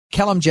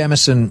Callum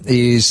Jamieson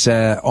is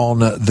on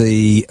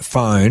the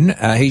phone.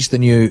 He's the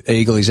new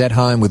Eagle. He's at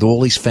home with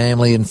all his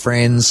family and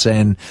friends,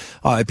 and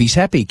I hope he's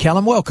happy.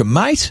 Callum, welcome,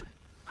 mate.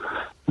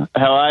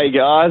 How are you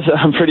guys?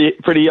 I'm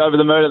pretty over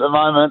the moon at the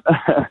moment.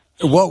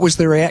 What was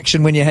the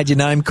reaction when you had your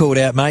name called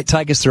out, mate?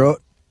 Take us through it.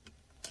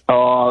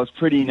 Oh, I was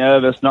pretty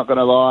nervous, not going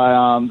to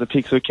lie. The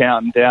picks were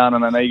counting down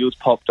and then Eagles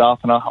popped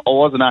up, and I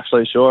wasn't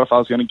actually sure if I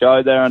was going to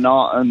go there or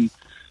not, and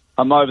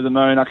I'm over the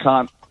moon. I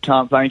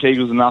can't thank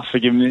Eagles enough for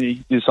giving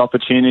me this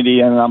opportunity,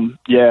 and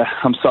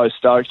I'm so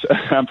stoked.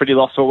 I'm pretty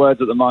lost for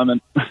words at the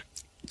moment.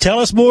 Tell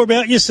us more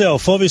about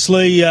yourself.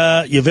 Obviously,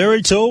 you're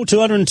very tall,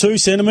 202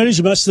 centimetres.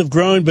 You must have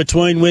grown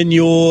between when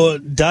your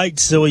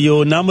dates or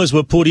your numbers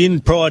were put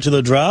in prior to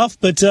the draft,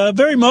 but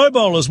very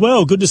mobile as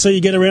well. Good to see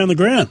you get around the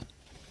ground.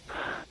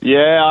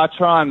 Yeah, I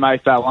try and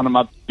make that one of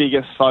my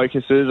biggest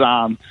focuses,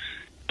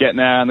 getting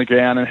out on the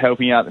ground and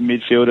helping out the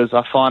midfielders.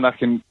 I find I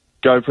can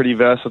go pretty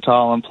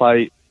versatile and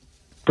play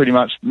pretty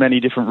much many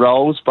different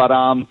roles, but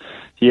I'm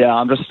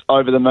just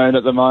over the moon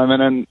at the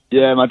moment, and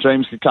my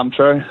dreams could come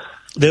true.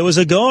 There was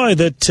a guy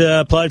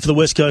that played for the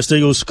West Coast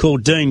Eagles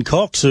called Dean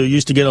Cox who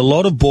used to get a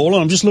lot of ball.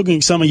 I'm just looking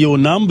at some of your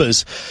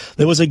numbers.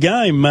 There was a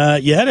game,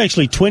 you had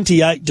actually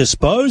 28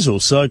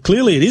 disposals, so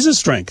clearly it is a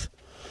strength.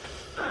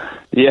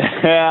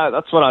 Yeah,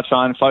 that's what I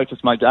try and focus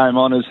my game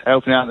on, is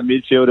helping out the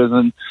midfielders,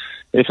 and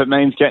if it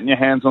means getting your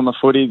hands on the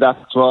footy,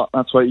 that's what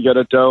you got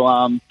to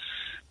do.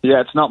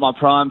 It's not my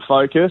prime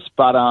focus,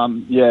 but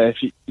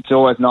it's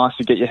always nice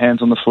to get your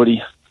hands on the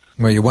footy.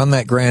 Well, you won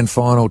that grand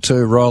final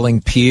too,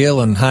 rolling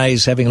Peel, and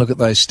Hayes, having a look at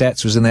those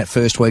stats, was in that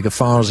first week of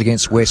finals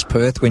against West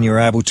Perth when you were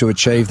able to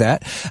achieve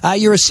that.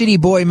 You're a city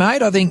boy,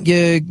 mate. I think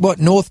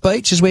North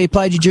Beach is where you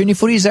played your junior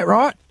footy, is that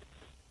right?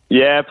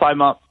 Yeah, I played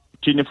my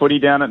junior footy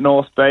down at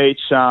North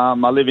Beach. I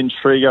live in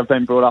Trigger. I've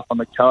been brought up on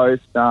the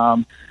coast.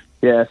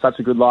 Such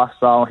a good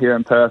lifestyle here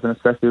in Perth, and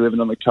especially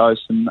living on the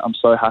coast, and I'm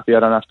so happy I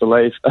don't have to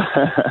leave.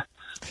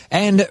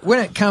 And when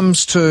it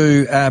comes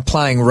to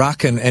playing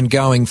ruck and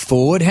going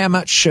forward, how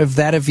much of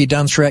that have you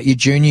done throughout your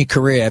junior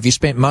career? Have you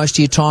spent most of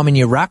your time in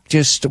your ruck?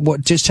 Just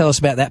tell us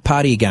about that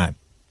part of your game.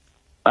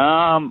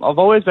 I've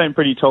always been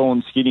pretty tall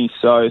and skinny,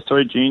 so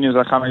through juniors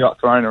I kind of got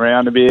thrown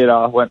around a bit.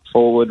 I went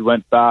forward,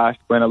 went back,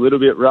 went a little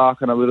bit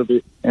ruck and a little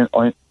bit in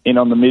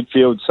on the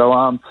midfield.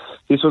 So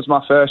this was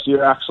my first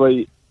year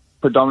actually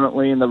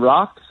predominantly in the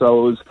ruck,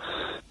 so it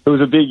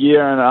was a big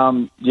year,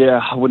 and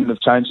I wouldn't have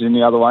changed it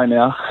any other way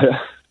now.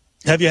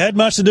 Have you had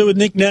much to do with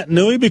Nick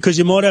Naitanui? Because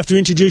you might have to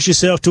introduce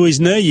yourself to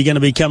his knee. You're going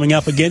to be coming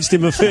up against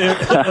him a fair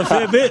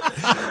bit.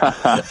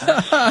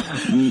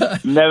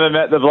 Never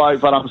met the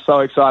bloke, but I'm so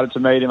excited to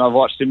meet him. I've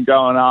watched him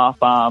growing up.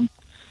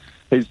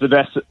 He's the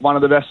best, one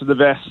of the best of the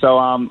best, so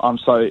I'm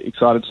so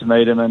excited to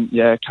meet him, and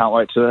can't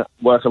wait to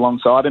work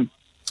alongside him.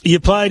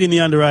 You played in the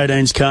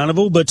under-18s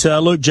carnival, but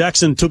Luke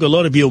Jackson took a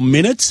lot of your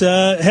minutes.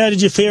 How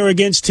did you fare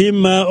against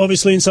him,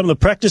 obviously in some of the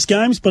practice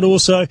games, but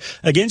also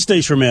against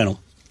East Fremantle?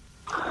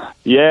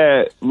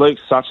 Yeah,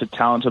 Luke's such a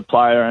talented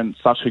player and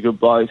such a good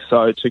bloke,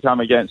 so to come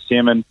against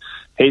him, and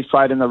he's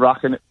played in the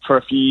ruck for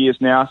a few years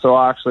now, so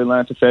I actually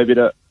learnt a fair bit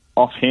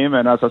off him,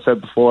 and as I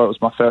said before, it was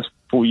my first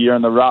full year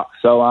in the ruck,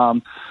 so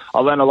I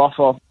learned a lot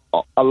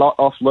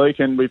off Luke,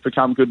 and we've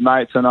become good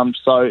mates, and I'm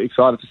so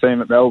excited to see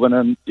him at Melbourne,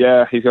 and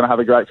he's going to have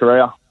a great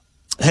career.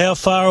 How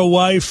far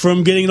away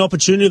from getting an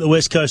opportunity at the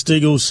West Coast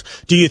Eagles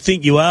do you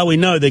think you are? We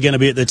know they're going to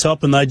be at the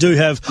top, and they do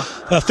have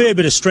a fair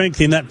bit of strength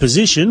in that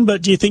position,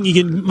 but do you think you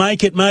can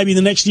make it maybe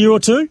the next year or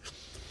two?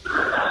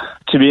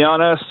 To be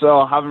honest,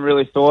 I haven't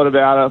really thought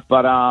about it,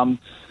 but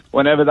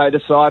whenever they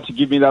decide to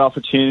give me that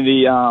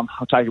opportunity, I'll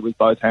take it with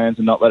both hands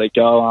and not let it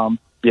go.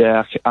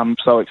 I'm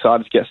so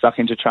excited to get stuck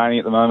into training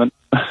at the moment.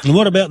 And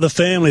what about the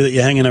family that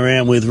you're hanging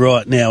around with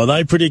right now? Are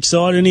they pretty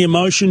excited? Any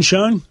emotion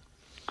shown?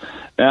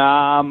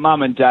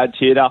 Mum and Dad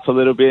teared up a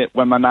little bit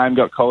when my name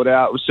got called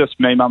out. It was just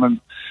me, Mum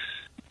and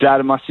Dad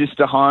and my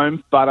sister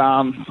home, but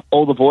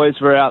all the boys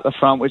were out the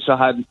front, which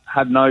I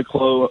had no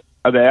clue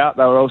about.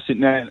 They were all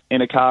sitting there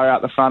in a car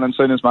out the front, and as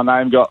soon as my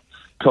name got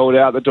called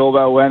out, the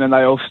doorbell went and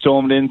they all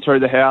stormed in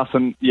through the house,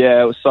 and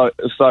it was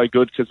so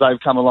good because they've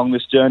come along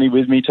this journey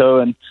with me too,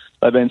 and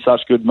they've been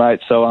such good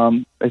mates,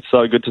 so it's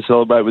so good to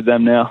celebrate with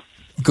them now.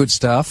 Good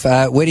stuff.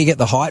 Where do you get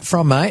the height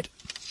from, mate?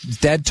 Is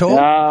Dad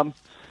tall?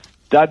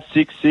 Dad's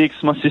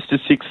 6'6", my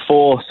sister's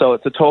 6'4", so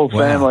it's a tall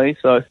family.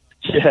 So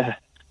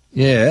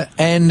yeah.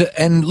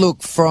 And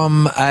look,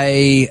 from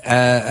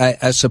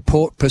a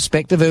support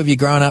perspective, who have you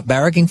grown up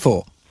barracking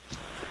for?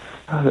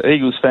 The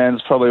Eagles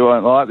fans probably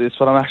won't like this,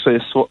 but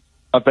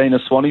I've been a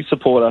Swanee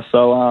supporter,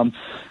 so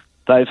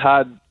they've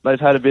had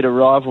a bit of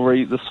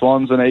rivalry, the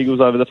Swans and Eagles,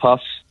 over the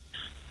past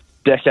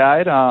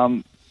decade.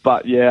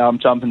 But I'm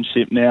jumping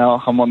ship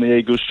now. I'm on the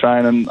Eagles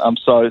train, and I'm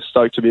so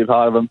stoked to be a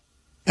part of them.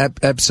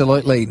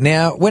 Absolutely.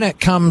 Now, when it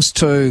comes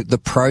to the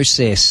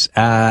process,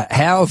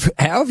 how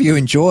have you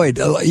enjoyed?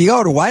 You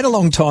got to wait a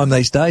long time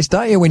these days,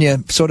 don't you? When you're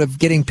sort of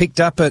getting picked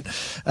up at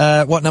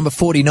number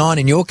 49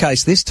 in your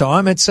case this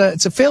time. It's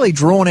a fairly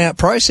drawn out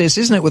process,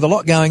 isn't it? With a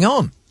lot going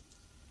on.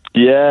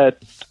 Yeah,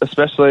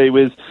 especially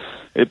with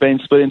it been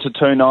split into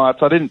 2 nights.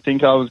 I didn't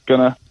think I was going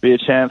to be a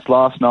chance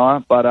last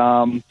night, but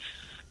I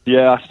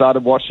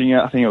started watching it.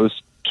 I think it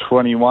was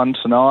 21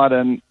 tonight,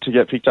 and to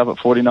get picked up at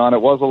 49,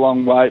 it was a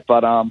long wait,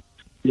 but I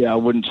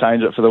wouldn't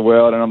change it for the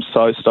world, and I'm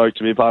so stoked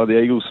to be a part of the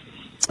Eagles.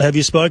 Have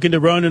you spoken to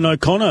Ronan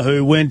O'Connor,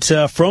 who went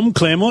from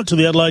Claremont to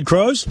the Adelaide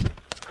Crows?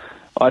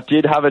 I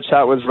did have a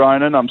chat with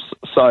Ronan. I'm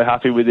so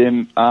happy with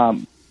him.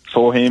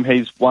 For him,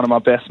 he's one of my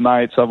best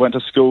mates. I went to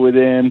school with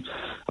him.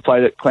 I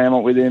played at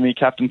Claremont with him. He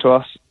captained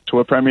us to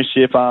a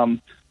premiership.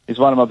 He's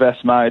one of my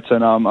best mates,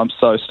 and I'm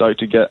so stoked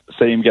to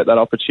see him get that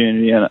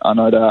opportunity. And I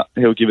know that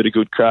he'll give it a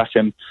good crack.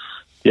 And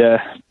to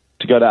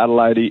go to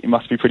Adelaide, he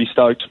must be pretty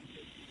stoked.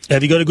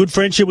 Have you got a good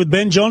friendship with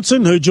Ben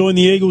Johnson, who joined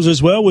the Eagles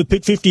as well with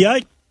pick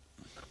 58?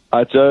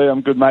 I do.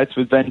 I'm good mates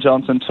with Ben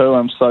Johnson too.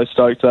 I'm so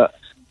stoked that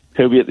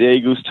he'll be at the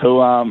Eagles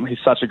too. He's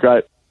such a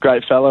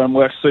great fella and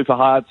works super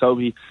hard. So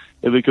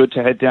it'll be good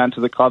to head down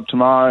to the club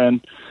tomorrow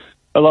and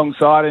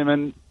alongside him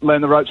and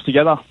learn the ropes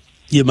together.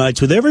 You're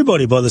mates with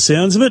everybody by the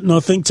sounds of it, and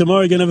I think tomorrow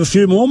you're going to have a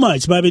few more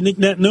mates. Maybe Nick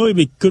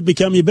Natanui could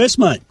become your best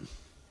mate.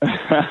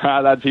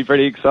 That'd be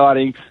pretty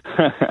exciting.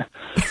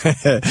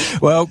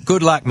 Well,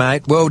 good luck,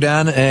 mate. Well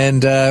done,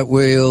 and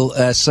we'll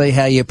see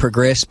how you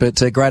progress,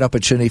 but a great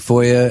opportunity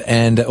for you,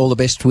 and all the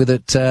best with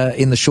it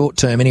in the short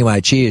term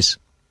anyway. Cheers.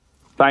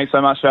 Thanks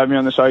so much for having me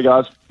on the show,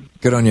 guys.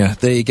 Good on you.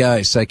 There you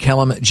go. So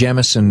Callum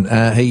Jamieson,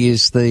 he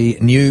is the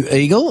new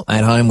Eagle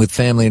at home with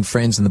family and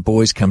friends, and the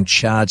boys come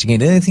charging in.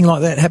 Did anything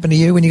like that happen to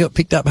you when you got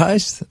picked up,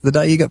 Hayes, the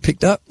day you got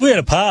picked up? We had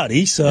a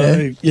party,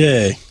 so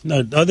yeah.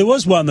 No, there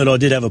was one that I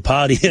did have a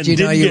party and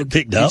didn't get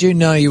picked up. Did you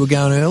know you were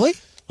going early?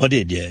 I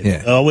did,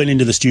 yeah. I went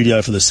into the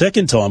studio for the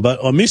second time,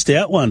 but I missed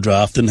out one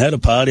draft and had a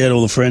party, had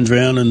all the friends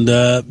round, and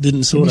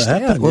didn't sort of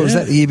happen. What was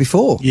that, the year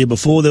before? Year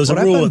before. There was a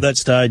rule at that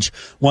stage,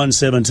 1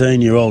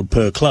 17-year-old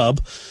per club,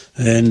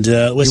 and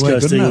West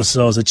Coast Eagles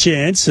saw us a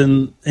chance,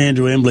 and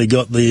Andrew Embley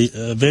got the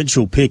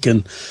eventual pick,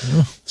 and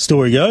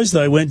story goes,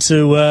 they went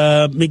to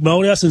Mick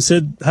Moldhouse and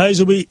said,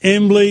 Hazelby,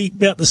 Embley,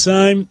 about the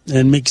same,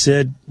 and Mick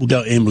said, we'll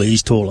go Embley,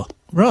 he's taller.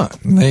 Right,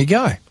 there you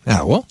go.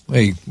 Oh, well,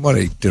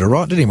 he did all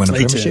right, did he? Win a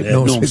premiership.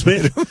 Norm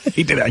Smith.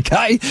 He did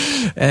okay.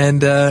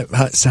 And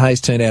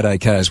Hayes turned out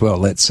okay as well.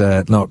 Let's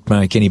not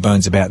make any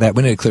bones about that.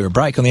 We need to clear a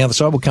break. On the other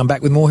side, we'll come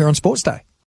back with more here on Sports Day.